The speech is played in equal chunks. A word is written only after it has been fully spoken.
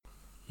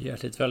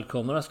Hjärtligt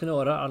välkomna ska ni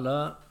vara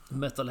alla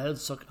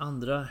metalheads och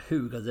andra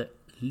hugade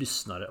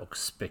lyssnare och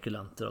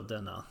spekulanter av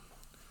denna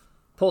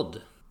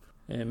podd.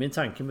 Min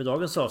tanke med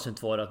dagens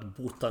avsnitt var att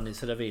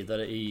botanisera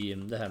vidare i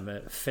det här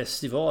med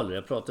festivaler.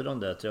 Jag pratade om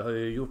det, jag har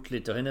ju gjort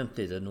lite, jag har nämnt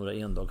lite några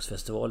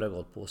endagsfestivaler jag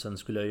gått på. Sen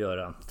skulle jag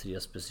göra 3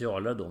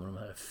 specialer då med de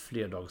här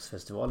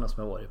flerdagsfestivalerna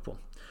som jag varit på.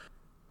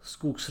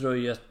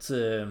 Skogsröjet,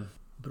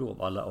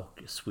 Bråvalla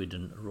och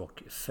Sweden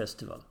Rock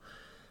Festival.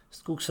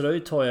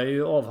 Skogsröjt har jag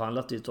ju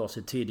avhandlat i ett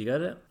avsnitt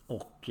tidigare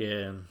och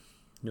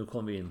nu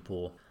kommer vi in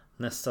på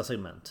nästa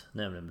segment,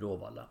 nämligen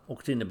Bråvalla.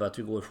 Och det innebär att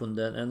vi går från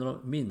en av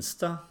de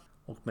minsta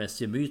och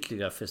mest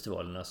gemytliga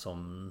festivalerna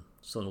som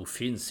nog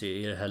finns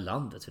i det här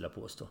landet, vill jag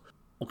påstå.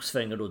 Och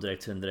svänger då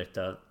direkt till den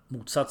direkta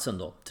motsatsen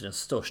då, till den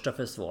största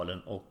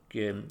festivalen. Och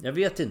jag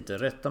vet inte,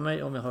 rätta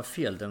mig om jag har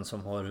fel, den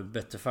som har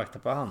bättre fakta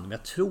på hand. Men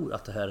jag tror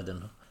att det här är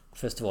den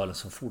festivalen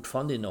som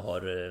fortfarande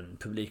innehar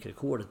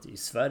publikrekordet i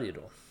Sverige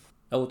då.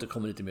 Jag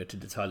återkommer lite mer till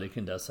detaljer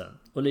kring det sen.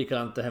 Och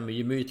likadant det här med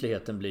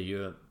gemytligheten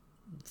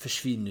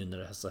försvinner ju när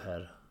det är så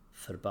här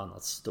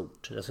förbannat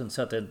stort. Jag ska inte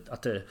säga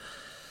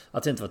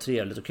att det inte var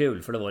trevligt och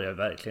kul, för det var det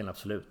verkligen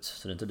absolut.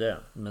 Så det är inte det.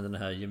 Men den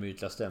här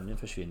gemytliga stämningen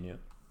försvinner ju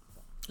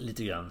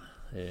lite grann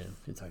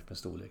i takt med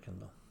storleken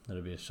då, när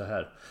det blir så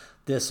här.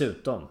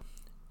 Dessutom,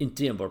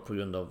 inte enbart på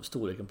grund av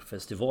storleken på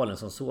festivalen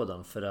som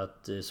sådan, för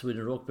att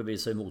Sweden Rock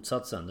bevisar ju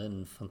motsatsen. Det är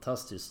en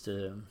fantastiskt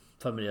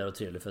familjär och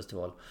trevlig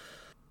festival.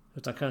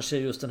 Utan kanske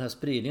just den här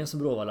spridningen som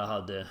Bråvalla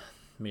hade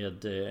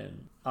med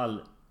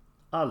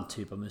all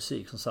typ av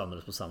musik som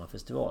samlades på samma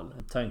festival.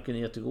 Tanken är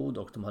jättegod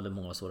och de hade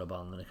många stora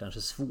band, men det är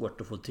kanske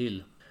svårt att få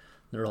till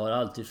när du har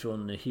allt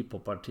ifrån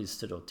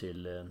hiphopartister då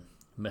till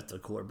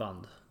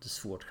metalcore-band. Det är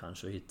svårt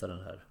kanske att hitta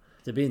den här.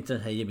 Det blir inte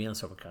den här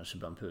gemenskapen kanske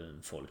bland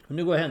folk. Men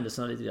nu går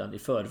händelserna lite grann i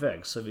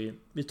förväg, så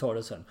vi tar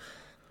det sen.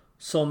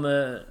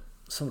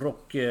 Som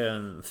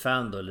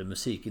rockfan då, eller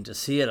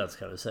musikintresserad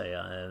ska vi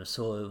säga,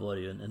 så var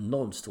det ju en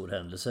enormt stor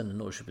händelse i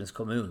Norrköpings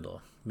kommun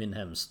då, min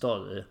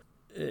hemstad,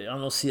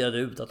 annonserade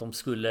ut att de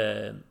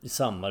skulle i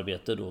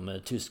samarbete då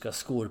med tyska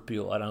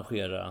Scorpio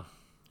arrangera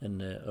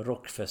en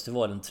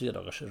rockfestival, en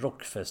 3-dagars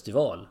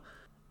rockfestival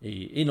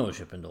i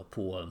Norrköping då,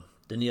 på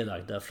det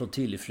nedlagda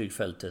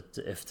flottiljflygfältet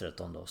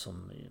F13 då,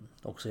 som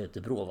också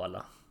heter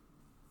Bråvalla.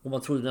 Och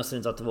man trodde nästan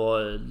inte att det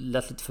var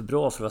lätt lite för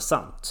bra för att vara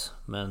sant.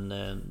 Men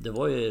det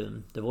var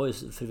ju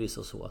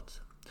förvisso så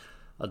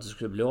att det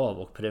skulle bli av.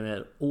 Och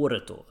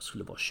premiäråret då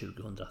skulle vara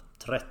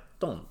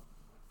 2013.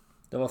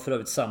 Det var för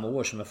övrigt samma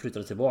år som jag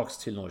flyttade tillbaks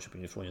till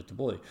Norrköping från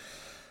Göteborg.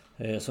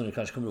 Som ni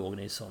kanske kommer ihåg,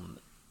 ni som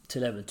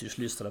till äventyrs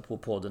lyssnade på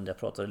podden där jag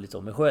pratade lite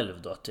om mig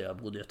själv då, att jag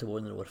bodde i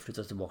Göteborg några år och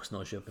flyttade tillbaks till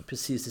Norrköping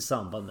precis i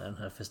samband med den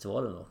här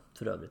festivalen då,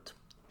 för övrigt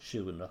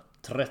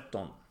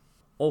 2013.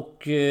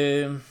 Och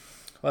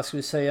vad ska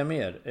vi säga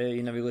mer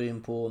innan vi går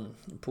in på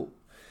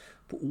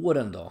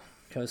åren då?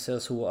 Kan vi säga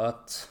så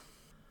att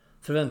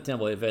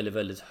förväntningarna var ju väldigt,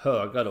 väldigt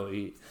höga då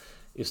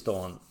i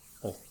stan.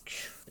 Och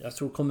jag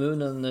tror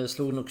kommunen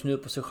slog nog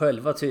knut på sig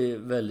själva till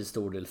väldigt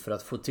stor del för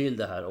att få till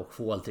det här och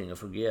få allting att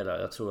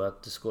fungera. Jag tror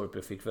att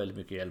Scorpio fick väldigt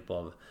mycket hjälp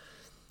av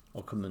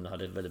kommunen,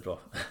 hade ett väldigt bra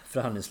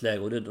förhandlingsläge.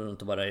 Och det är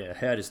inte bara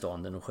här i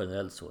stan, det är nog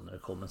generellt så när det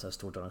kommer ett så här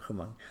stort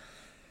arrangemang.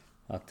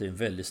 Att det är en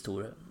väldigt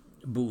stor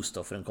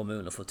boost för en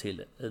kommun att få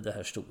till det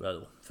här stora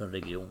då, för en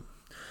region.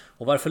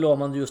 Och varför la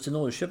man just i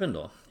Norrköping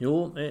då?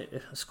 Jo,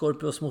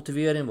 Scorpios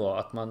motivering var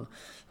att man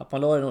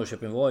la i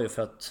Norrköping var ju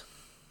för att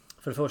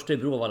för det första i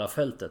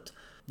Bråvallafältet,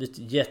 det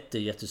är ett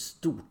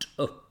jättestort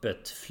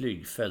öppet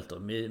flygfält då.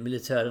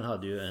 Militären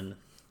hade ju en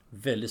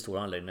väldigt stor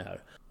anläggning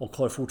här och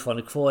har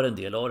fortfarande kvar en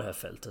del av det här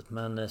fältet,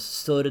 men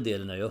större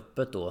delen är ju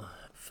öppet då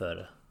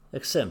för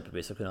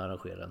exempelvis att kunna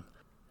arrangera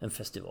en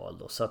festival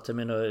då. Så att jag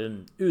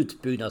menar,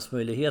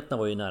 utbyggnadsmöjligheterna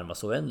var ju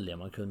närmast oändliga.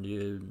 Man kunde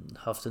ju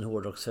haft en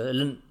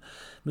eller en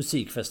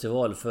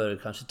musikfestival för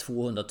kanske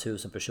 200 000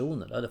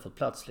 personer. Det hade fått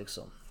plats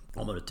liksom,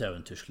 om man ett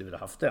äventyr skulle vilja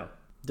haft det.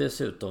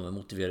 Dessutom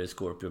motiverade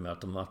Scorpio med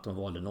att de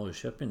valde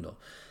Norrköping då.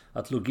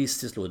 Att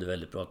logistiskt låg det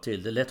väldigt bra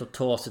till. Det är lätt att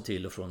ta sig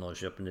till och från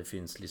Norrköping. Det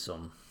finns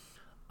liksom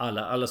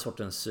alla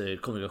sortens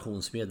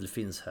kommunikationsmedel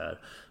finns här.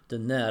 Det är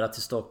nära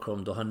till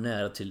Stockholm, då har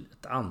nära till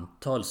ett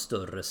antal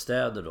större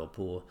städer då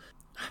på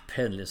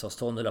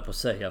pendlingsavstånd, eller på att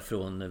säga,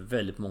 från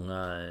väldigt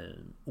många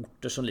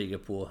orter som ligger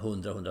på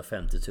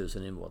 100-150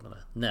 000 invånare,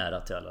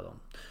 nära till alla dem.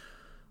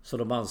 Så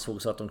de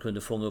ansåg så att de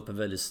kunde fånga upp en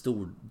väldigt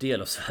stor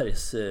del av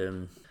Sveriges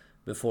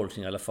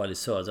befolkning, i alla fall i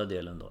södra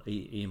delen då,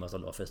 i och med att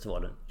de la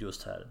festivalen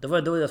just här. Det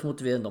var deras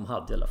motivering de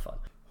hade i alla fall.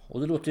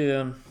 Och det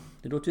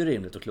låter ju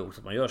rimligt och klokt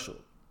att man gör så,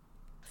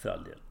 för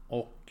all del.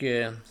 Och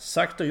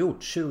sagt och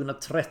gjort,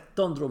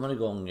 2013 drog man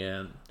igång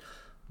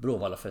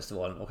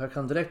Bråvallafestivalen, och jag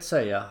kan direkt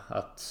säga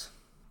att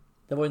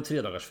det var en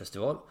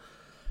 3-dagarsfestival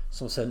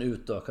som sen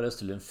utökades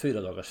till en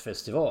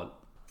 4-dagarsfestival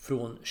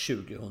från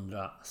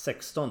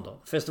 2016 då.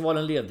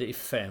 Festivalen levde i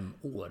 5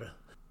 år.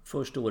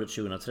 Första året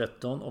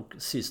 2013 och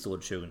sista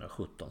året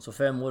 2017. Så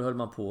 5 år höll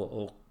man på,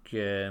 och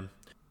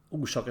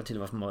orsaken till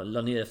varför man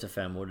la ner efter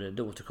 5 år,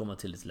 det återkommer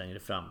till lite längre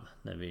fram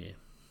när vi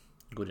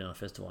går igenom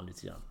festivalen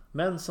lite grann.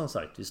 Men som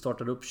sagt, vi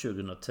startade upp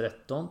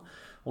 2013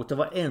 och det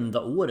var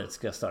enda året,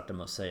 ska jag starta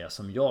med att säga,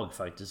 som jag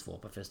faktiskt var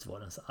på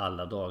festivalens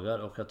alla dagar,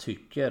 och jag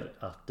tycker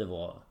att det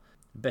var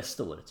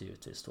bästa året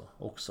givetvis då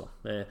också.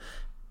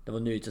 Det var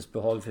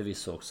nyhetsbehag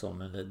förvisso också,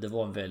 men det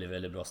var en väldigt,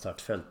 väldigt bra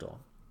startfält då.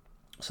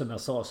 Som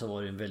jag sa så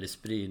var det en väldig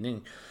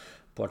spridning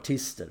på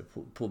artister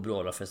på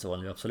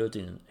Bråvalla-festivalen. Det är absolut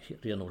ingen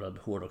renodlad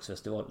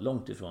hårdrocksfestival,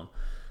 långt ifrån.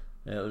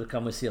 Och det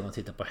kan man se om man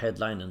tittar på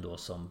headlinen då,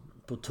 som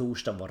på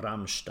torsdagen var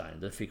Rammstein,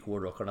 där fick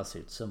hårdrockarna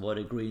sitt. Sen var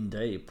det Green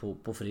Day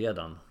på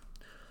fredagen,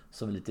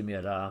 som är lite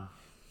mera,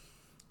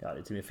 ja,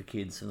 lite mer för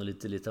kidsen och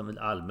lite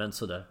allmänt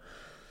sådär.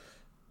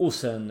 Och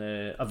sen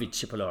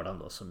Avicii på lördagen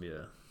då, som ju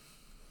är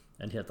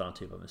en helt annan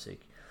typ av musik.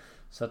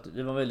 Så att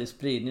det var väldigt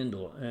spridning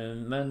då.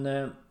 Men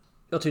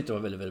jag tyckte det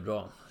var väldigt, väldigt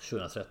bra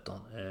 2013.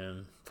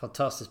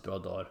 Fantastiskt bra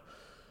dagar.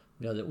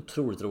 Vi hade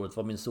otroligt roligt. Det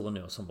var min son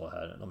och jag som var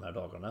här de här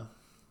dagarna.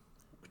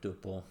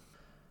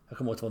 Jag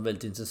kommer ihåg att det var en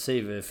väldigt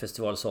intensiv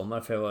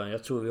festivalsommar. För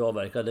jag tror vi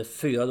avverkade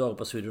 4 dagar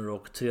på Sweden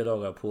Rock, 3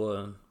 dagar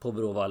på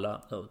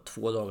Bråvalla och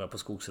 2 dagar på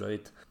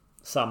Skogsröjt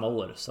samma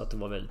år. Så att det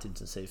var väldigt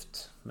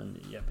intensivt. Men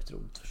jävligt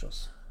roligt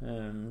förstås.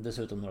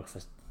 Dessutom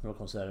några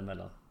konserter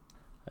emellan.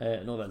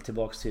 Nåväl,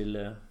 tillbaks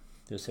till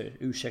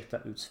ursäkta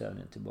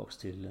utsvävningen, tillbaks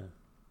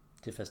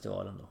till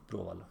festivalen då,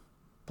 Bråvalla.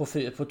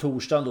 På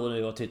torsdagen då när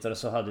jag tittade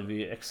så hade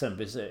vi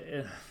exempelvis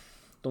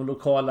de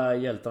lokala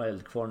hjältarna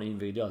Eldkvarn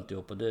invigde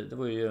alltihop, och det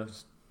var ju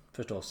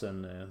förstås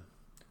en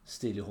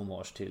stilig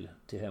hommage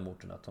till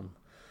hemorten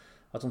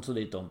att de tog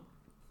dit dem.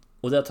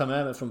 Och det jag tar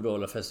med mig från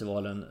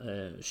Bråvalla-festivalen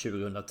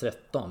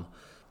 2013,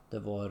 det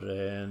var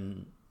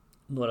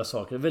några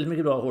saker. Väldigt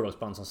mycket bra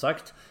hårdrocksband som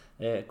sagt.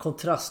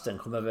 Kontrasten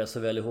kommer jag väl så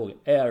väl ihåg.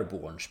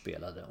 Airborne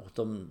spelade.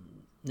 Och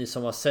ni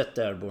som har sett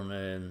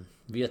Airborne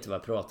vet vad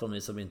jag pratar om.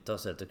 Ni som inte har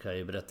sett det kan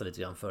jag berätta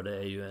lite grann för. Det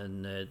är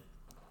ju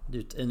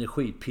ett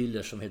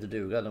energipiller som heter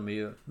duga. De är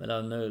ju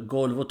mellan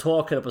golv och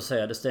tak, på att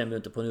säga. Det stämmer ju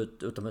inte på en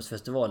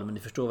utomhusfestival, men ni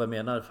förstår vad jag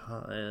menar.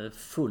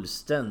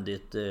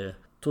 Fullständigt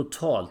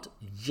totalt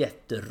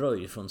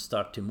jätteröj från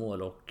start till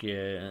mål, och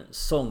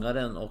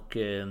sångaren och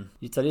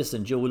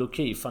gitarristen Joel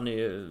O'Keefe, han är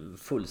ju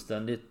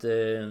fullständigt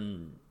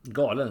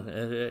galen.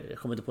 Jag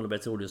kommer inte på något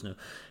bättre ord just nu.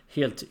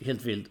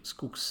 Helt vild,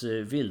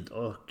 skogsvild.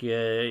 Och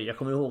jag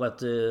kommer ihåg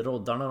att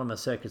roddarna, de här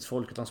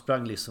säkerhetsfolket, de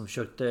sprang liksom,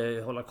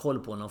 försökte hålla koll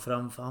på honom, för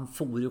han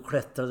for ju och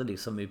klättrade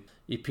liksom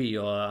i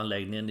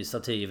PA-anläggningen, i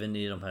stativen,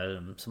 i de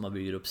här som man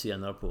bygger upp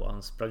scener på.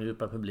 Han sprang ut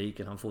på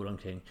publiken, han for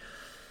omkring.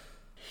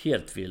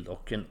 Helt vild,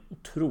 och en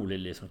otrolig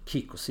liksom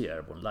kick att se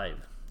Airborne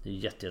live. Det är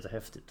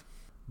jättehäftigt.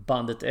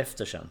 Bandet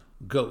efter sen,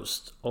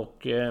 Ghost.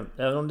 Och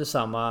även om det är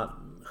samma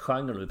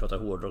genre, vi pratar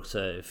hårdrock,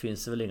 så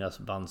finns det väl inga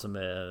band som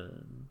är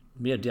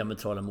mer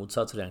diametrala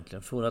motsatser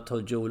egentligen. Från att ha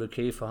Joel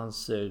O'Keefe och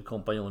hans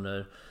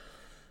kompanjoner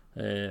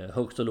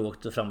högt och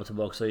lågt och fram och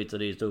tillbaka och hit och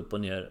dit och upp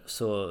och ner,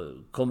 så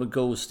kommer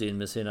Ghost in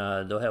med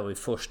sina, det här var ju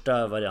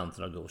första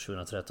varianten av Ghost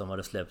 2013, var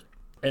det släppt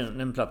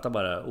en platta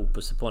bara,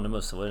 Opus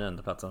Eponymous var den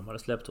enda plattan de hade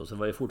släppt då. Så det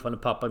var ju fortfarande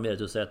Pappa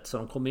Emeritus 1. Så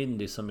de kom in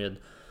liksom med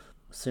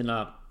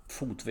sina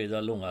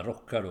fotvida långa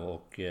rockar då,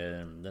 och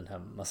den här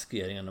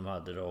maskeringen de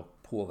hade då, och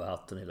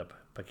påvehatten, hela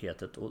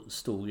paketet, och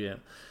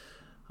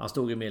han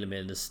stod ju mer eller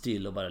mindre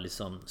still och bara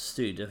liksom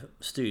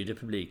styrde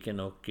publiken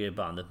och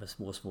bandet med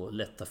små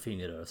lätta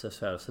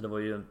fingerrörelser. Så det var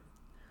ju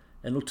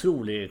en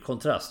otrolig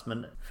kontrast,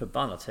 men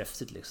förbannat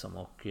häftigt liksom.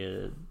 Och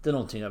det är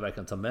någonting jag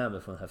verkligen tar med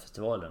mig från den här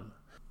festivalen.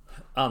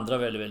 Andra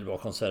väldigt, väldigt bra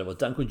konserter var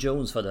Danko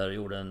Jones var där och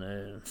gjorde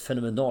en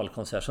fenomenal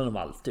konsert som de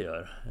alltid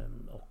gör.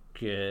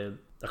 Och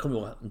jag kommer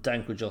ihåg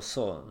Danko Jones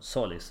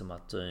sa liksom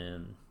att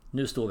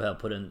nu står vi här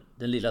på den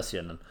lilla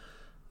scenen,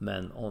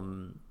 men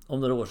om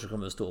några år så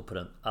kommer vi att stå på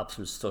den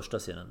absolut största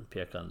scenen,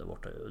 pekande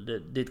borta.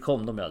 Dit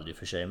kom de aldrig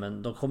för sig,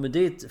 men de kommer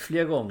dit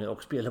flera gånger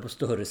och spelar på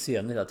större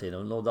scener hela tiden.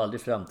 De nådde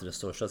aldrig fram till den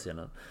största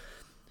scenen.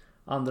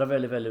 Andra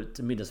väldigt, väldigt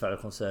minnesvärda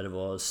konserter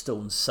var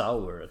Stone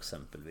Sour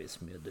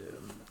exempelvis, med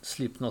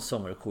Slipknot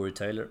sångare Corey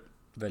Taylor.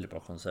 Väldigt bra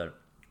konsert.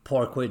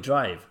 Parkway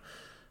Drive,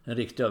 en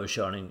riktig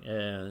överkörning.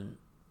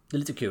 Det är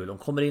lite kul. De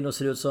kommer in och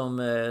ser ut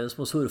som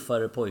små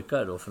surfare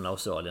pojkar då från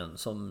Australien,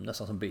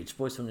 nästan som Beach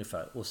Boys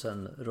ungefär. Och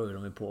sen rör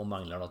de på och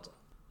manglar något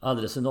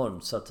alldeles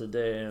enormt. Så att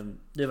det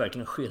är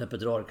verkligen skillnad på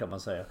ett drar, kan man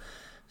säga.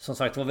 Som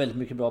sagt, det var väldigt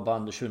mycket bra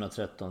band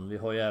 2013. Vi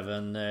har ju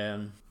även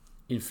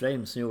In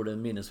Flames som gjorde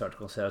en minnesvärd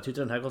konsert. Jag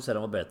tyckte den här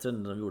konserten var bättre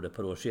än de gjorde ett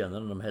par år senare,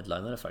 när de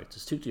headlinade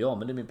faktiskt. Tyckte jag,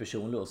 men det är min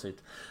personliga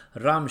åsikt.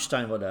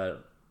 Rammstein var där.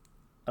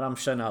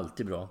 Rammstein är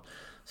alltid bra.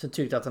 Sen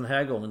tyckte jag att den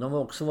här gången, de har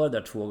också varit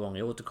där 2 gånger.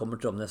 Jag återkommer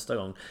till dem nästa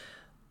gång.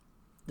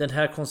 Den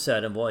här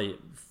konserten var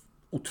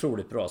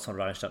otroligt bra, som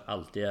Rammstein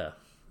alltid är.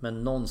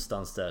 Men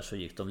någonstans där så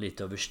gick de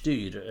lite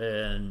överstyr.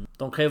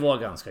 De kan ju vara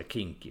ganska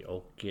kinky,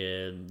 och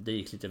det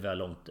gick lite väl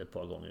långt ett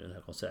par gånger i den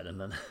här konserten.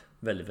 Men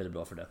väldigt, väldigt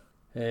bra för det.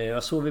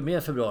 Vad såg vi mer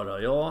i februari då?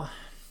 Ja,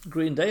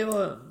 Green Day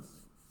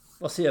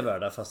var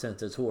sevärda, fast det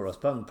inte ett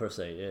hårdrocksband per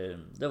se.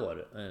 Det var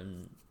det.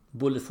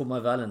 Bullet for my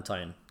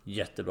Valentine,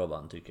 jättebra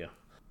band tycker jag.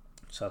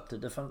 Så att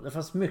det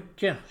fanns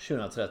mycket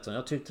 2013.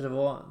 Jag tyckte det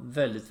var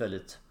väldigt,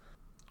 väldigt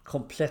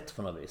komplett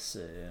på något vis.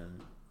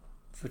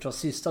 För att ta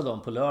sista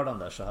dagen på lördagen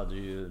där så hade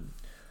ju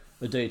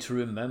A Day to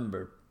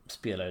Remember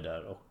spelade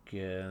där. Och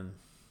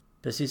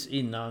precis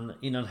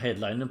innan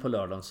headlinen på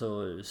lördagen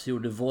så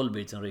gjorde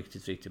Volbeat en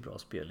riktigt bra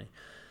spelning.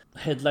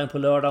 Headline på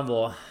lördagen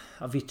var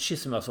Avicii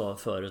som jag sa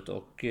förut.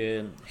 Och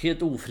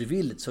helt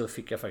ofrivilligt så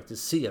fick jag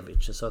faktiskt se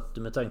Avicii. Så att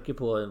med tanke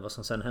på vad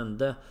som sen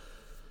hände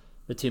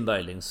med Tim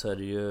Bergling så är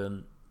det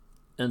ju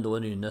ändå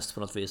en ynnest på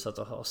något vis att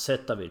ha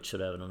sett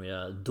Avicii, även om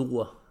jag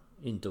då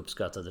inte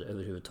uppskattade det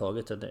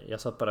överhuvudtaget. Jag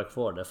satt bara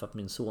kvar där för att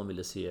min son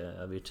ville se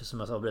Avicii. Som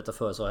jag sa berättade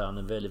förut så har han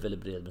en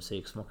väldigt bred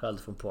musik som har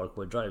allt från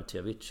Parkway Drive till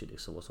Avicii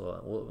liksom,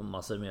 och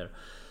massor mer.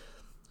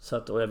 Så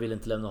att, och jag ville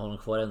inte lämna honom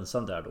kvar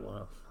ensam där då.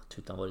 Jag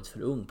tyckte han var lite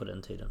för ung på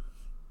den tiden.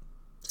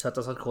 Så att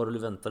jag satt kvar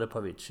och väntade på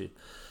Avicii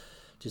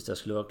tills det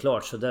skulle vara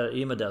klart. Så där,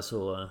 i och med det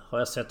så har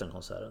jag sett den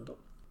konserten då.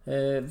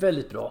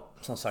 Väldigt bra,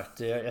 som sagt.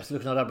 Jag skulle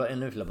kunna rabbla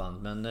ännu fler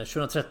band, men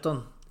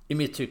 2013 i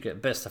mitt tycke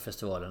bästa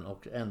festivalen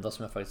och enda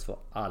som jag faktiskt var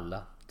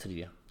alla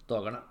 3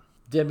 dagarna.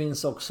 Det jag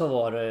minns också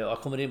var,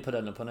 jag kommer in på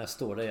den på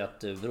nästa år, det är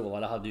att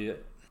Bråvalla hade ju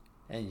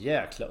en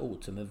jäkla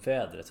otur med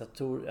vädret.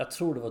 Jag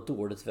tror det var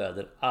dåligt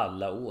väder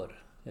alla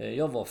år.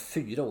 Jag var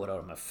 4 år av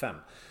de här 5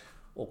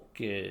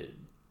 och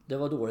det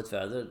var dåligt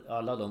väder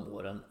alla de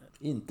åren.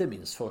 Inte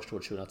minst första år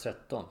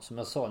 2013. Som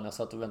jag sa när jag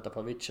satt och väntade på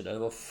Avicii där, det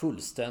var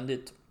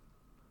fullständigt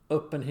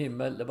öppen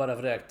himmel, det bara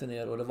vräkte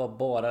ner och det var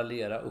bara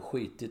lera och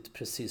skitigt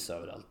precis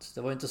överallt.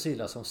 Det var inte så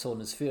illa som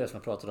Sonisphere som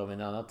jag pratade om i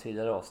en annan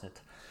tidigare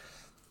avsnitt.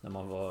 När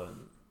man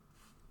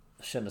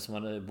kände som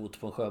man hade bott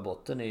på en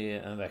sjöbotten i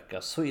en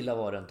vecka. Så illa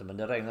var det inte, men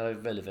det regnade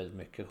väldigt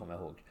mycket, kommer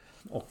jag ihåg.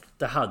 Och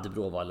det hade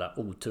Bråvalla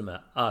otur med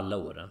alla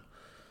åren.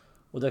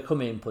 Och det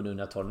kommer jag in på nu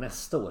när jag tar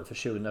nästa år. För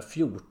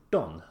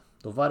 2014,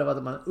 då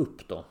varvade man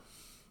upp då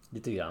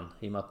lite grann,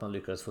 i och med att man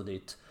lyckades få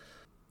dit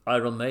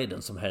Iron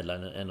Maiden som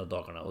headliner en av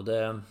dagarna. Och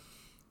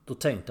då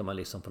tänkte man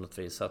liksom på något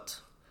vis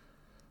att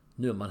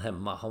nu är man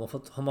hemma.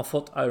 Har man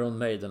fått Iron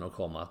Maiden att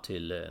komma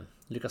till,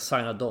 lyckas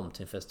signa dem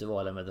till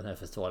festivalen, men den här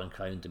festivalen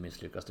kan ju inte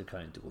misslyckas, det kan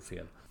ju inte gå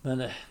fel.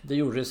 Men det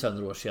gjorde det sen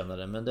några år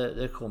senare, men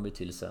det kom vi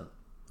till sen.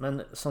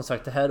 Men som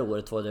sagt, det här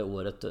året var det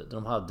året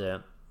de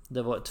hade,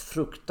 det var ett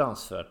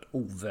fruktansvärt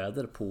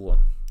oväder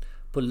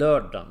på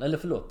lördagen, eller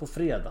förlåt, på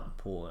fredagen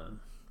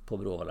på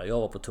Bråvalla.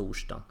 Jag var på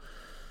torsdagen.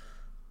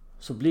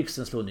 Så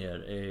blixten slog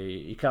ner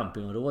i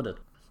campingområdet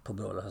på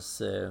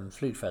Bråvallas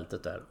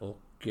flygfältet där,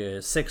 och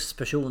 6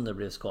 personer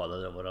blev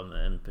skadade, och var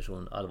en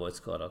person allvarligt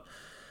skadad.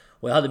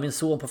 Och jag hade min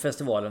son på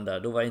festivalen där,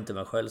 då var jag inte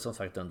med själv som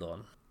sagt den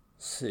dagen.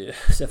 Så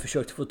jag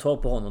försökte få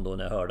tag på honom då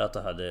när jag hörde att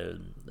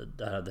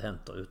det hade hänt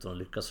då, utan att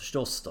lyckas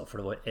förstås då, för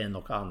det var en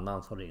och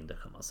annan som ringde,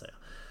 kan man säga.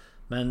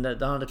 Men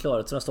det hade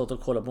klarat, så jag stått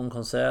och kollat på en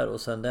konsert,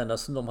 och sen det enda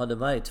som de hade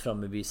märkt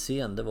framme vid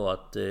scen, det var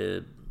att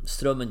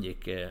strömmen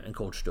gick en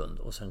kort stund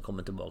och sen kom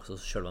den tillbaka och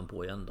så körde man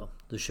på igen då.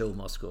 The show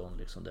must go on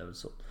liksom, det är väl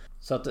så.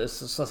 Så att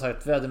som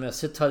sagt,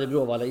 vädermässigt hade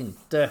Bråvalla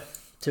inte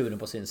turen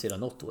på sin sida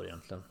något år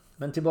egentligen.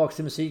 Men tillbaka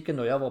till musiken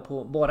då, jag var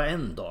på bara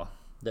en dag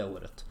det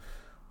året.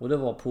 Och det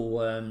var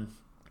på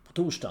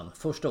torsdagen,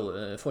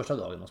 första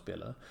dagen de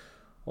spelade.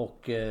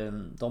 Och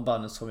de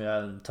banden som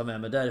jag tar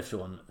med mig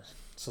därifrån,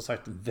 som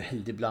sagt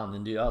väldigt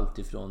blandning, det är ju allt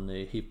ifrån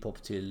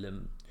hiphop till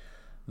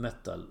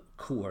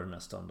metalcore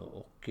nästan då.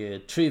 Och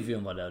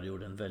Trivium var där och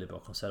gjorde en väldigt bra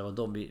konsert. Det var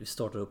de vi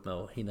startade upp med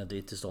och hinna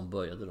dit tills de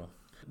började då.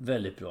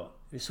 Väldigt bra.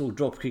 Vi såg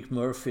Dropkick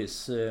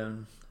Murphys.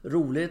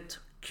 Roligt,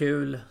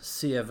 kul,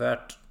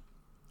 sevärt.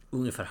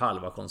 Ungefär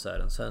halva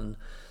konserten.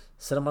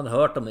 Sen har man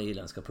hört de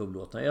irländska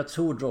publåtarna. Jag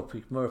tror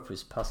Dropkick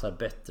Murphys passar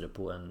bättre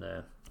på en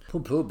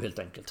pub helt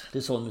enkelt. Det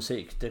är sån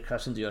musik. Det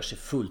kanske inte gör sig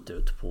fullt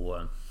ut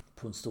på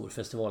en stor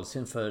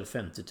festivalscen för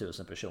 50 000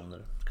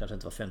 personer. Kanske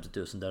inte var 50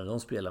 000 där de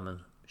spelar, men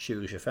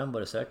 20-25 var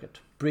det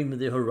säkert. Bring Me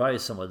The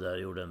Horizon var där och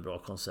gjorde en bra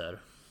konsert.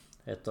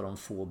 Ett av de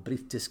få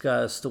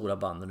brittiska stora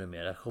banden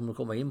numera. Jag kommer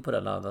komma in på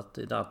den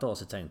i ett annat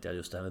avsnitt, tänkte jag,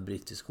 just det här med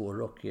brittisk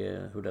hårdrock,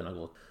 hur den har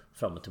gått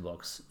fram och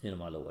tillbaks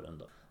genom alla åren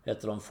då.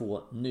 Ett av de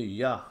få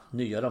nya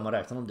då man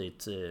räknar om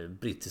dit,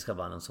 brittiska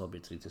banden som har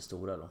blivit riktigt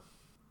stora då.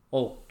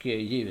 Och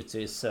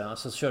givetvis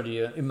så körde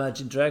ju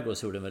Imagine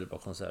Dragons, gjorde en väldigt bra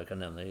konsert,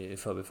 kan jag nämna i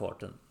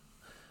förbifarten.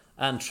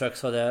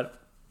 Anthrax var där,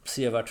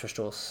 sevärt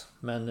förstås,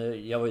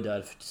 men jag var ju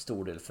där för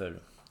stor del för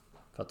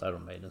att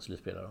Iron Maiden skulle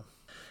spela då.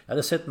 Jag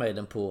hade sett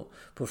Maiden på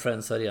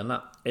Friends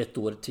Arena ett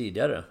år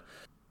tidigare,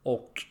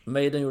 och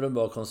Maiden gjorde en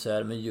bra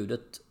konsert, men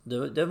ljudet,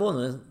 det var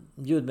nog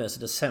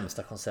ljudmässigt det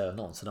sämsta konserten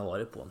någonsin har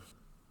varit på.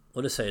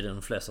 Och det säger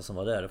de flesta som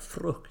var där,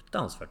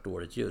 fruktansvärt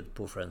dåligt ljud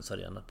på Friends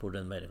Arena på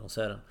den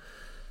Maiden-konserten.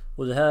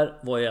 Och det här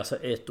var ju alltså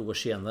ett år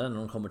senare när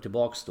de kommer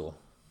tillbaks då,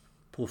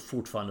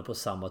 fortfarande på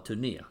samma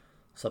turné.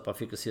 Så att man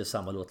fick se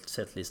samma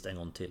låtsetlist en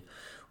gång till.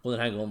 Och den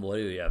här gången var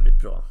det ju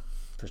jävligt bra,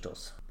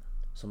 förstås.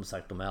 Som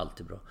sagt, de är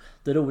alltid bra.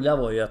 Det roliga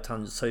var ju att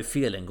han sa ju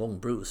fel en gång,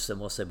 Bruce, det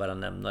måste jag bara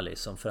nämna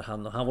liksom. För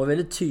han var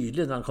väldigt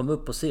tydlig när han kom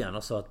upp på scen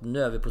och sa att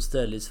nu är vi på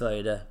ställe i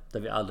Sverige där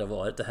vi aldrig har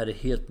varit. Det här är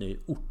helt ny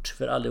ort,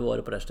 för aldrig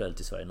varit på det här stället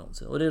i Sverige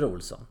någonsin. Och det är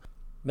roligt, så.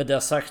 Men det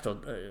har sagt då,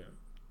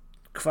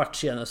 kvart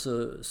senare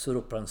så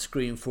ropar han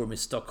Scream for me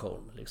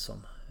Stockholm liksom.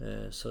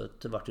 Så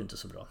det var ju inte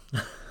så bra.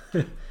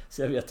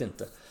 Så jag vet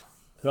inte.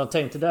 Hur han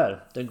tänkte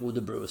där, den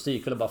gode Bruce, det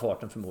gick väl bara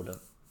farten förmodligen.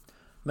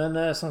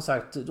 Men som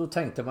sagt, då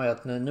tänkte man ju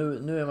att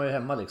nu är man ju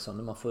hemma liksom.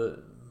 När man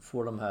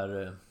får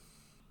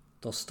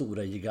de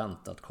stora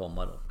giganterna att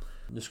komma då.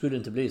 Nu skulle det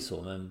inte bli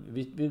så, men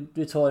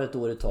vi tar ett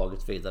år i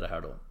taget vidare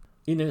här då.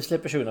 Innan vi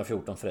släpper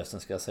 2014 förresten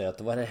ska jag säga att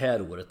det var det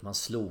här året man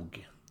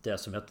slog det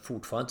som jag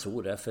fortfarande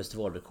tror är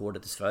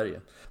festivalrekordet i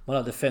Sverige. Man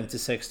hade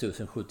 56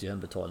 071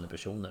 betalande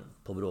personer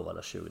på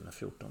Bråvalla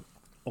 2014.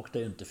 Och det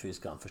är ju inte fy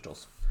skam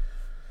förstås.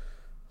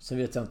 Sen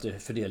vet jag inte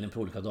fördelningen på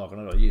olika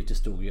dagarna då. Givetvis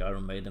stod ju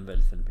Iron Maiden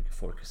väldigt mycket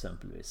folk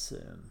exempelvis.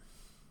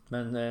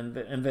 Men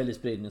en väldig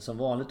spridning som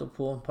vanligt och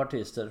på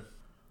artister.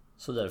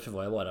 Så därför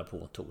var jag bara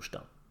på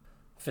torsdag.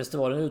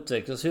 Festivalen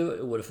utvecklades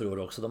ju år för år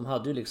också. De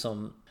hade ju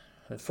liksom...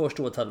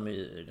 Första året hade de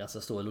ju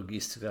ganska stora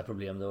logistiska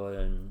problem.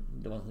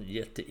 Det var en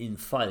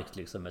jätteinfarkt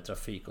liksom med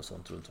trafik och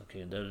sånt runt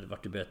omkring. Det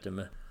vart ju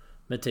bättre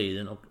med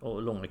tiden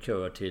och långa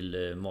köer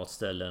till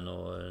matställen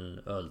och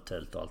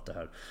öltält och allt det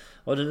här.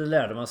 Och det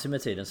lärde man sig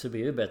med tiden, så det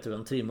blir ju bättre.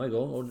 De trimmar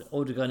igång och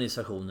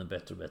organisationen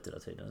bättre och bättre hela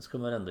tiden. Det ska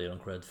man ändå ge dem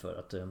cred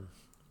för.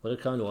 Och det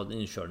kan väl vara en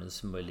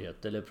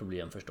inkörningsmöjlighet eller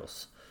problem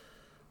förstås.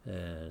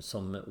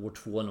 Som år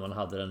 2 när man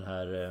hade den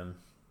här...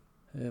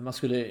 Man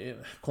skulle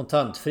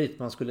kontantfritt,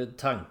 man skulle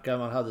tanka,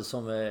 man hade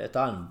som ett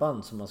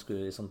armband som man skulle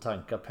liksom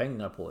tanka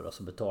pengar på och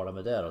så betala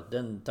med det. Och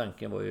den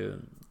tanken var ju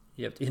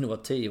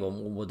innovativ och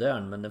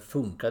modern, men den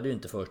funkade ju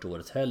inte första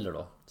året heller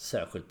då,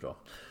 särskilt bra.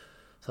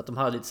 Så att de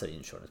hade lite så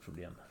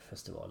inkörningsproblem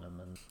festivalen,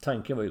 men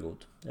tanken var ju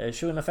god.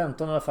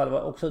 2015 i alla fall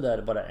var också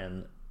där bara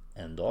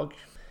en dag.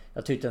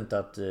 Jag tyckte inte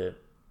att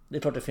det är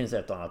klart det finns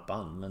ett annat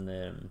band, men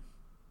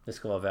det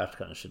ska vara värt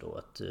kanske då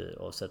att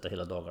avsätta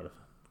hela dagar,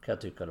 kan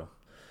jag tycka då.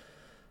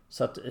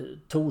 Så att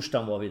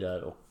torsdagen var vi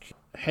där och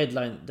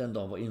headline den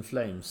dagen var In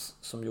Flames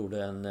som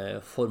gjorde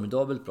en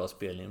formidabelt bra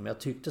spelning. Men jag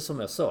tyckte som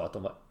jag sa att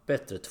de var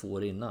bättre 2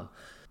 år innan.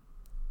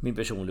 Min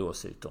personliga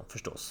åsikt då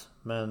förstås.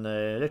 Men det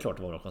är klart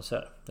det var en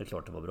konsert. Det är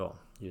klart det var bra,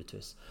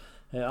 givetvis.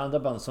 Andra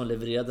band som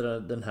levererade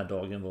den här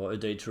dagen var A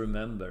Day to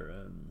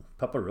Remember.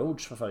 Papa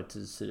Roach var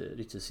faktiskt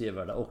riktigt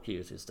sevärda och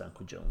givetvis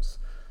Danko Jones.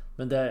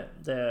 Men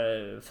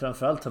det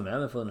framförallt tar med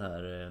mig på den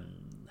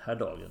här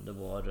dagen. Det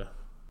var...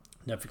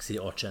 När jag fick se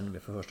Arch Enemy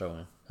för första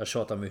gången. Jag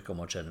tjatar mycket om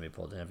Arch Enemy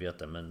på den, jag vet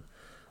det. Men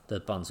det är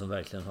ett band som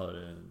verkligen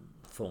har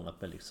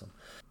fångat mig liksom.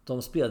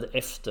 De spelade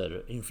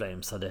efter In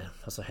Flames hade...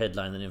 Alltså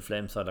headlinen In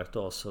Flames hade lagt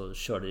av, så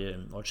körde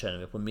ju Arch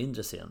Enemy på en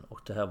mindre scen. Och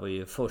det här var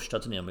ju första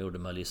turnén man gjorde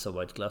med Alissa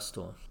White Glass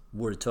då.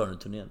 War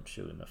Eternity-turnén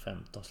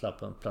 2015.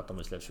 Slapp en platta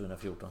med släpp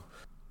 2014.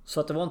 Så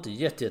att det var inte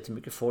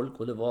jättemycket folk.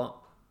 Och det var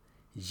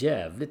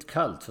jävligt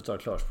kallt för att ta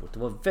klarspråk. Det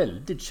var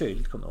väldigt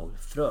kyligt, kommer jag ihåg.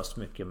 Frös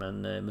mycket,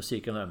 men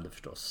musiken värmde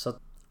förstås. Så att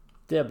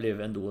det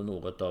blev ändå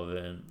något av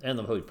en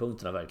av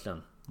höjdpunkterna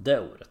verkligen det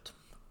året.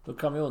 Då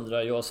kan vi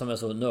undra, jag som är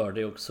så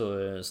nördig och så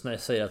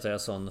säger att det är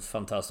sån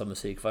fantastisk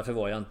musik, varför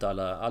var jag inte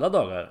alla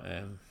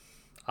dagar,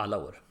 alla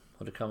år?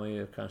 Och det kan man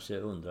ju kanske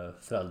undra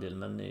för all del,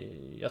 men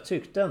jag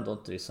tyckte ändå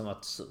inte liksom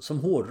att som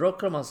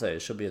hårdrockare om man säger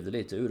så blev det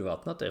lite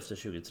urvattnat efter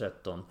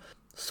 2013.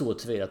 Så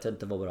tvekat att det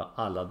inte var bara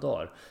alla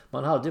dagar.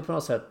 Man hade ju på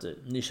något sätt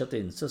nischat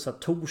in sig så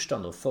att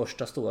torsdagen då,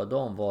 första stora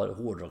dagen var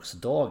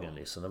hårdrocksdagen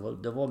liksom.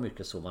 Det var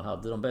mycket så man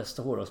hade. De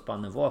bästa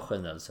hårdrocksbanden var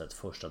generellt sett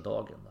första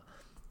dagen.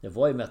 Det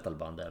var ju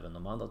metalband även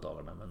de andra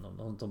dagarna,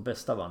 men de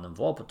bästa banden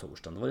var på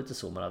torsdagen. Det var lite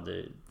så man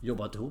hade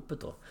jobbat ihop det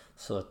då.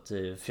 Så att,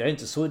 för jag är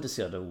inte så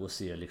intresserad av att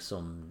se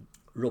liksom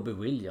Robbie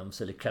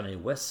Williams eller Kanye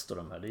West och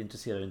de här. Det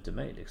intresserar ju inte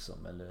mig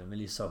liksom. Eller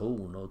Melissa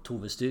Horn och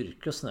Tove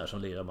Styrke och sådär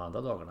som lirar de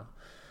andra dagarna.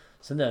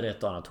 Sen är det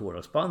ett annat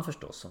hårdrocksband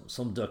förstås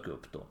som dök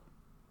upp då.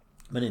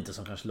 Men inte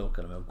som kanske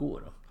lockade mig att gå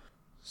då.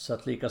 Så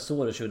att lika så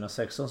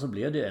 2016 så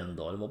blev det en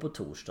dag. Det var på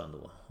torsdagen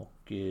då.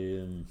 Och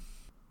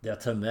det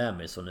jag tar med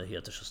mig som det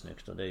heter så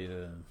snyggt. Och det är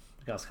ju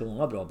ganska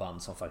många bra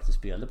band som faktiskt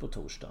spelade på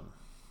torsdagen.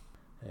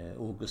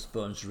 August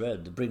Burns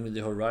Red, Bring Me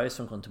The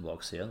Horizon kom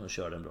tillbaka igen och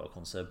körde en bra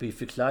konsert.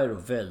 Biffy Clyro,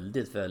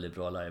 väldigt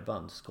bra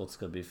liveband.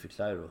 Skotska Biffy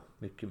Clyro,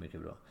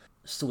 mycket bra.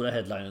 Stora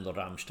headlinen då,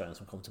 Rammstein,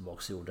 som kom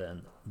tillbaka och gjorde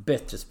en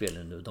bättre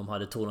spelning nu. De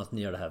hade tonat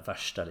ner det här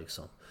värsta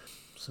liksom,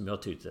 som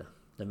jag tyckte.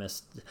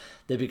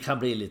 Det kan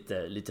bli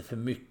lite för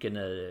mycket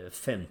när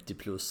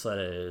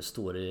 50-plussare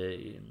står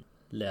i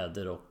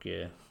läder och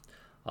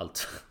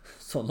allt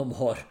som de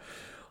har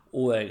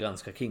och är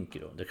ganska kinky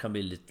då. Det kan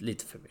bli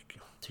lite för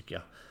mycket, tycker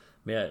jag.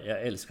 Men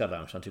jag älskar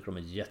Rammstein, jag tycker de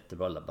är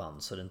jättebra alla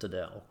band, så det är inte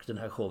det. Och den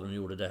här showen de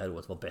gjorde det här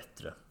året var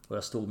bättre. Och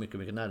jag stod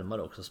mycket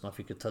närmare också, så man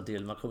fick ta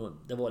del.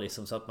 Det var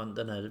liksom så att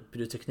den här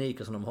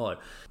pyrotekniken som de har,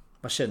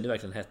 man kände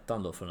verkligen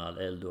hettan då från all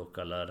eld och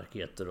alla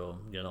raketer och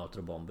granater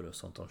och bomber och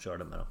sånt de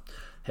körde med då.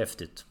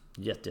 Häftigt,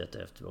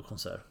 jättehäftigt bra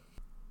konsert.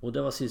 Och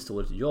det var sista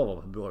året jag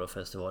var på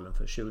Bråvalla-festivalen.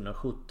 För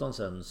 2017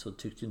 sen så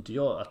tyckte inte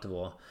jag att det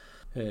var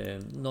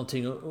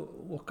någonting att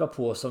åka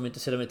på som inte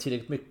ser mig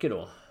tillräckligt mycket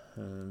då.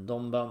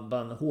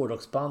 De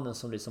hårdrocksbanden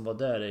som liksom var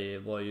där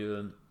var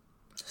ju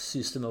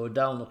System of a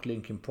Down och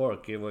Linkin Park.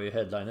 Det var ju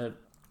headliner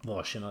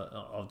varsina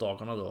av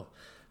dagarna då.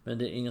 Men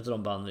det är inget av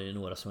de banden är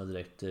några som jag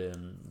direkt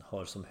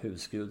har som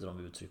husgudar om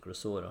vi uttrycker det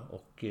så då.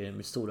 Och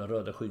mitt stora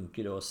röda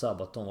skynke då,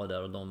 Sabaton var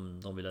där och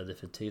de ville jag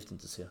definitivt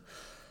inte se.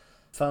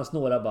 fanns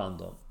några band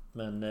då.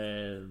 Men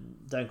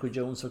Danko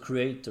Jones och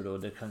Creator då,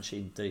 det kanske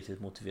inte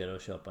riktigt motiverar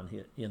att köpa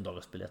en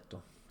endagarsbiljett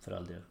då. För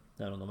all del,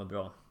 när de är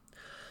bra.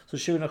 Så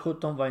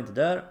 2017 var jag inte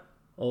där.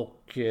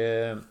 Och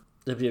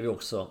det blev ju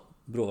också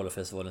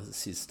Bråvallafestivalens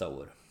sista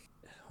år.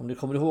 Om ni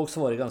kommer ihåg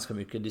så var det ganska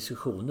mycket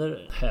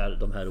diskussioner här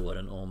de här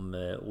åren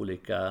om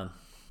olika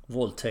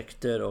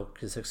våldtäkter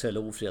och sexuella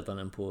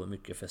ofredanden på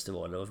mycket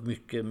festivaler. Och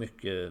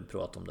mycket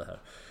prat om det här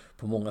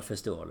på många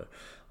festivaler.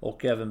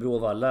 Och även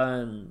Bråvalla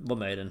var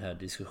med i den här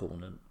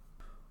diskussionen.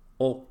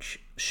 Och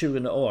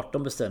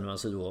 2018 bestämde man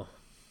sig då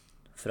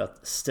för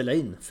att ställa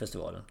in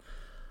festivalen.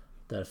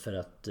 Därför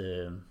att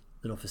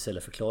den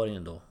officiella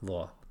förklaringen då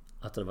var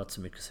att det hade varit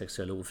så mycket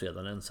sexuella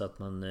ofredanden så att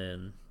man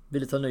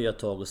ville ta nya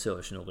tag och se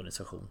över sin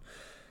organisation.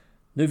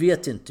 Nu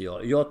vet inte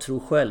jag. Jag tror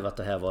själv att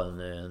det här var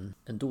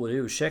en dålig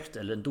ursäkt.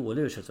 Eller en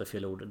dålig ursäkt var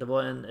fel ord. Det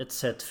var ett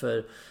sätt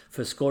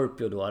för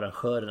Scorpio då,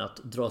 arrangören,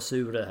 att dra sig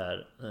ur det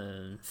här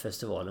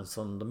festivalen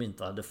som de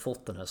inte hade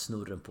fått den här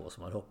snurren på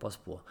som man hoppas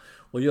på.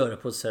 Och göra det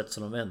på ett sätt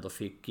som de ändå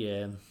fick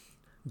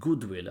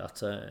goodwill.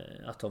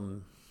 Att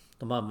de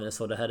använde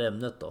sig av det här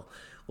ämnet då.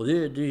 Och det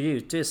är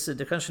givetvis,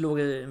 det kanske låg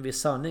en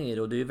viss sanning i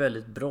det. Och det är ju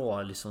väldigt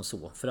bra liksom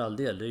så. För all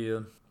del, det är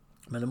ju...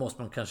 Men det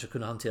måste man kanske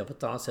kunna hantera på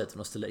ett annat sätt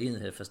än att ställa in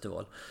en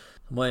festival.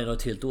 De har ändå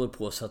ett helt år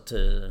på sig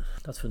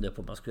att fundera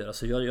på vad man ska göra.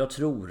 Så jag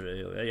tror,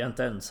 jag är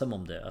inte ensam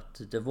om det,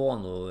 att det var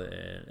nog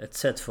ett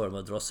sätt för dem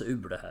att dra sig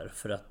ur det här.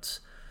 För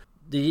att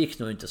det gick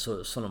nog inte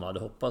så som de hade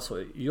hoppats. Och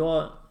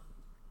jag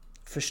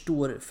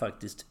förstår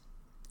faktiskt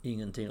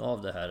ingenting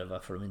av det här,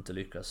 varför de inte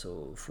lyckas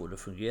och få det att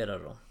fungera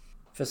då.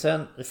 För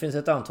sen, det finns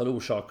ett antal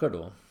orsaker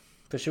då.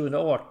 För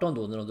 2018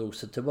 då, när de drog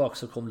sig tillbaka,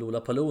 så kom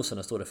Lollapalooza,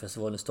 den stora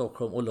festivalen i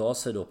Stockholm, och la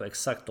sig då på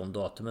exakt de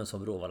datumen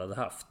som Bråvalla hade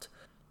haft.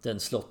 Den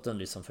slotten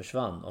liksom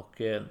försvann,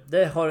 och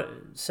det har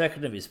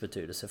säkert en viss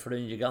betydelse, för det är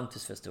en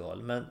gigantisk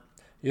festival. Men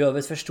i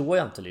övrigt förstår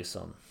jag inte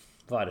liksom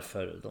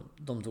varför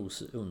de drog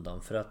sig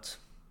undan. För att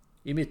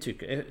i mitt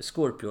tycke,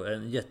 Scorpio är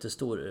en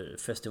jättestor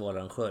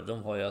festivalarrangör.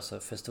 De har ju alltså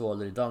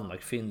festivaler i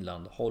Danmark,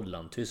 Finland,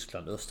 Holland,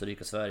 Tyskland,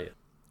 Österrike, Sverige.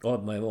 Och har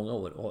man i många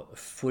år. Och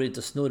får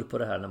inte snurr på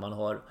det här när man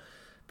har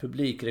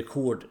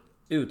publikrekord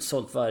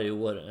utsålt varje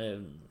år.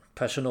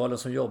 Personalen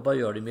som jobbar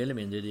gör det mer eller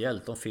mindre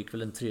ideellt. De fick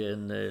väl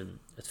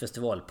ett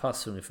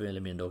festivalpass ungefär mer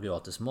eller mindre och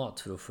gratis mat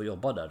för att få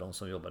jobba där, de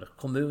som jobbade.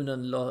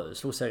 Kommunen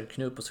slog säkert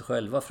knut på sig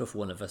själva för att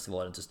få den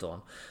festivalen till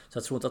stan. Så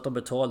jag tror inte att de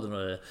betalade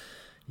några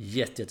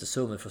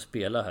jättesummor för att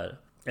spela här.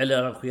 Eller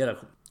arrangera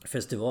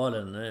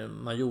festivalen.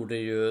 Man gjorde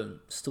ju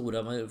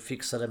man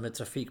fixade med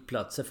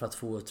trafikplatser för att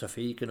få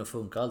trafiken att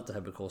funka. Allt det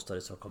här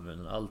bekostades av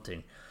kommunen,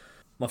 allting.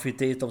 Man fick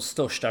dit de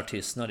största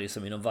artisterna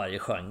liksom inom varje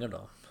genre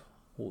då.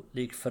 Och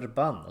lik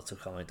förbannat så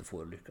kan man inte få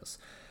det att lyckas.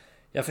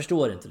 Jag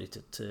förstår inte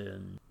riktigt.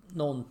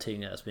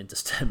 Någonting är som inte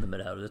stämmer med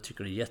det här. Och jag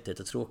tycker det är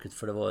jättetråkigt.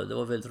 För det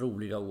var väldigt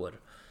roliga år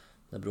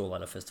när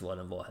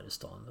Bråvallafestivalen var här i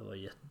stan. Det var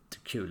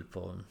jättekul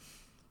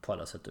på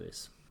alla sätt och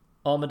vis.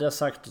 Ja, med det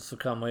sagt så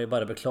kan man ju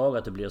bara beklaga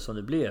att det blev som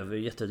det blev. Det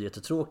är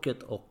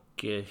jättetråkigt,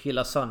 och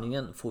hela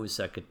sanningen får vi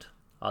säkert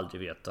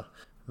aldrig veta.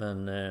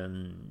 Men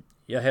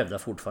jag hävdar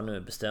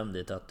fortfarande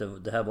bestämdigt att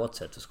det här var ett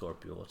sätt för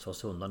Scorpio att ta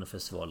sig undan en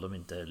festival de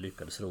inte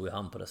lyckades ro i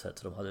hamn på det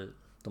sättet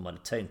de hade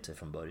tänkt sig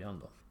från början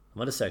då. De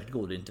hade säkert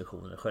goda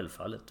intentioner,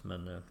 självfallet,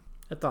 men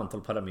ett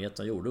antal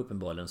parametrar gjorde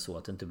uppenbarligen så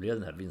att det inte blev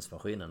den här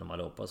vinstmaskinen de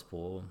hade hoppats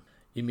på.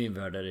 I min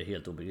värld är det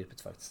helt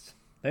obegripligt faktiskt.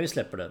 Men vi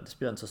släpper det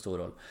spelar inte så stor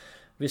roll.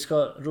 Vi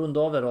ska runda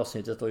av det här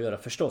avsnittet och göra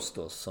förstås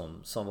då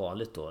som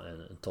vanligt då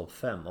en topp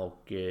 5.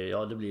 Och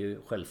ja, det blir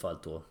ju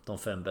självfallet då de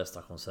 5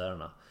 bästa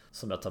konserterna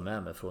som jag tar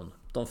med mig från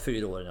de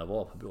 4 åren jag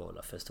var på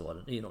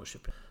Bråvallafestivalen i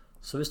Norrköping.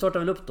 Så vi startar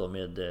väl upp då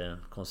med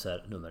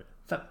konsert nummer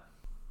 5.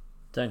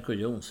 Danko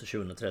Jones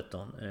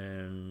 2013.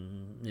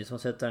 Ni som har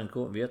sett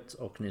Danko vet,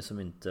 och ni som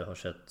inte har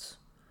sett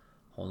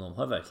honom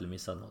har verkligen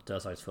missat något, det har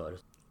jag sagt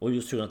förut. Och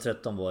just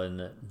 2013 var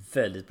en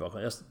väldigt bra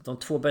konsert. De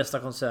 2 bästa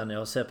konserterna jag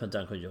har sett med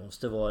Danko Jones,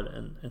 det var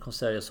en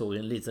konsert jag såg i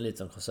en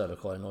liten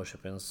konsertlokal i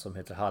Norrköping som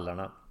heter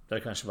Hallarna. Där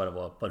det kanske bara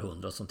var ett par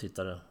hundra som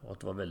tittade, och att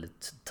det var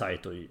väldigt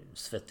tajt och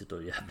svettigt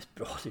och jävligt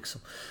bra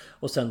liksom.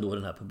 Och sen då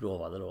den här på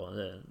Bråvalla då.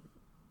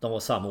 De var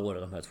samma år,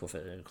 de här 2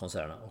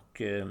 konserterna.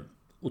 Och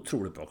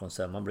otroligt bra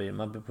konsert. Man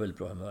blir på väldigt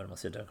bra humör när man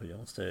ser Danko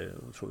Jones. Det är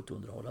otroligt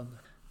underhållande.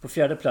 På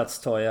 4:e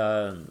plats tar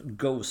jag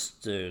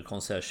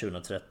Ghost-konsert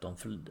 2013.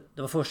 För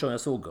det var första gången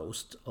jag såg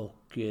Ghost.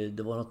 Och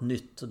det var något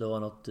nytt. Och det var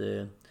något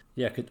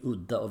jäkligt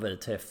udda och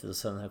väldigt häftigt. Och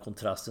sen den här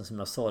kontrasten som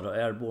jag sa då.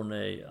 Airborne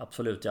är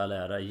absolut i all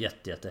ära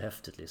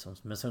jättehäftigt liksom.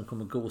 Men sen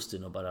kommer Ghost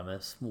in och bara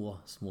med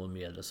små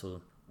medel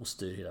och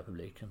styr hela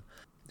publiken.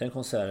 Den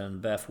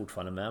konserten bär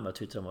fortfarande med mig. Jag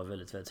tyckte den var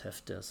väldigt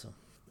häftig alltså.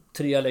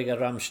 3 lägger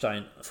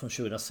Rammstein från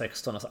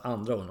 2016. Alltså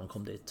andra gången de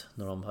kom dit.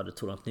 När de hade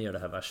tonat ner det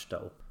här värsta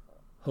och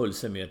höll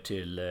sig mer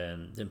till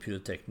den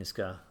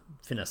pyrotekniska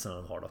finessen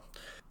de har då.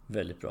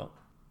 Väldigt bra.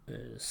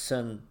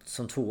 Sen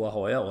som 2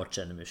 har jag Arch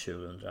Enemy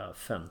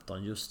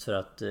 2015. Just för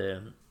att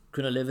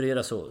kunna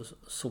leverera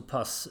så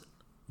pass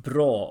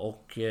bra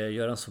och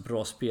göra en så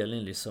bra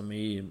spelning liksom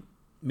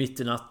mitt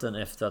i natten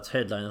efter att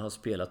headlinen har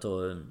spelat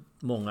och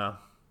många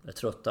är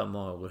trötta,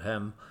 många går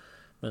hem.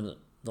 Men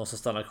de som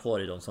stannar kvar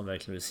i de som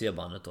verkligen vill se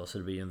bandet då, så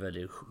det blir en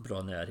väldigt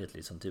bra närhet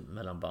liksom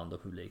mellan band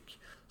och publik.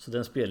 Så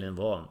den spelningen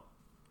var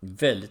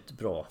väldigt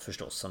bra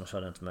förstås, annars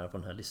hade jag inte med på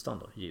den här listan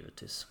då,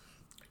 givetvis.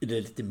 I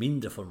det lite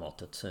mindre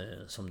formatet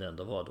som det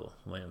ändå var då,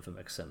 om man jämför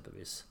med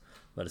exempelvis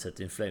vi hade sett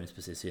In Flames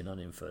precis innan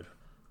inför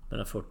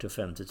mellan 40 och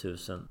 50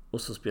 000,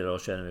 och så spelar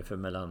Arch Enemy för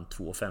mellan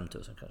 2 och 5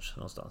 000 kanske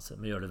någonstans,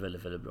 men gör det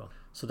väldigt, väldigt bra.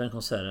 Så den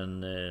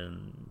konserten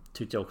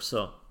tyckte jag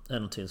också är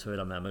någonting som jag vill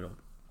ha med mig då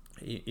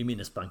i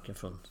minnesbanken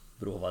från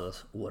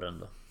Bråvallas åren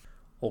då.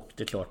 Och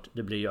det är klart,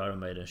 det blir Iron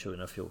Maiden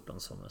 2014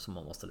 som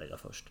man måste lägga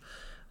först.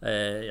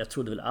 Jag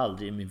trodde väl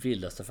aldrig i min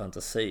vildaste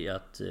fantasi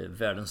att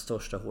världens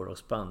största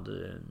hårdrocksband,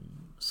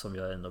 som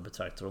jag ändå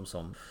betraktar dem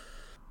som,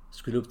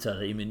 skulle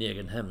uppträda i min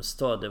egen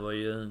hemstad. Det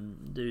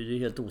är ju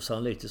helt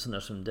osannolikt, sånt där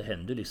som det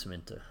hände liksom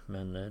inte.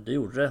 Men det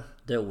gjorde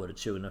det året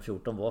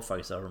 2014 var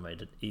faktiskt Iron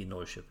Maiden i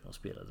Norrköping och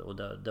spelade, och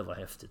det var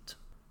häftigt.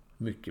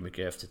 Mycket,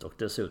 mycket häftigt, och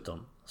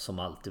dessutom som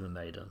alltid med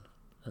Maiden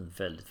en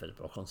väldigt, väldigt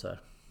bra konsert.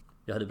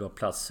 Jag hade bra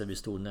platser, vi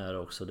stod nära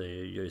också, det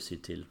gör ju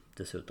sitt till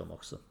dessutom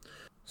också.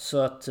 Så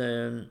att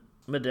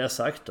med det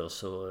sagt då,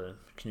 så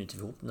knyter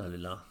vi ihop den här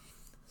lilla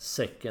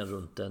säcken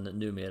runt en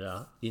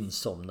numera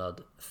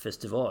insomnad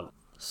festival.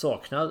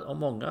 Saknad av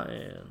många,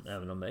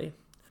 även av mig.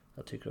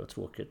 Jag tycker det var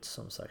tråkigt,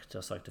 som sagt, jag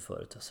har sagt det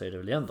förut, jag säger det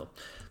väl igen då.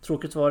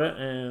 Tråkigt var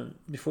det.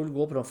 Vi får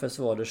gå på de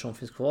festivaler som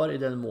finns kvar i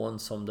den mån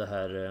som det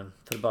här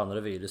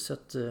förbannade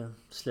viruset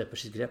släpper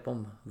sitt grepp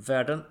om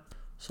världen.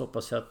 Så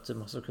hoppas jag att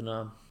man ska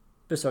kunna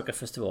besöka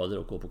festivaler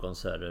och gå på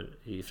konserter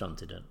i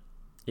framtiden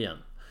igen.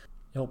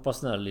 Jag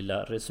hoppas den här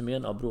lilla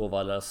resumén av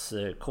Bråvallas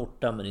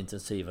korta men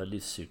intensiva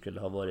livscykel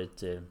har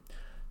varit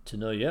till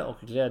nöje och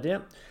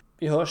glädje.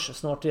 Vi hörs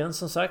snart igen,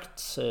 som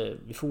sagt.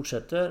 Vi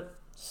fortsätter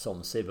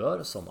som sig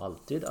bör, som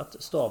alltid,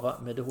 att stava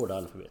med det hårda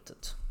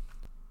alfabetet.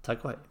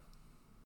 Tack och hej!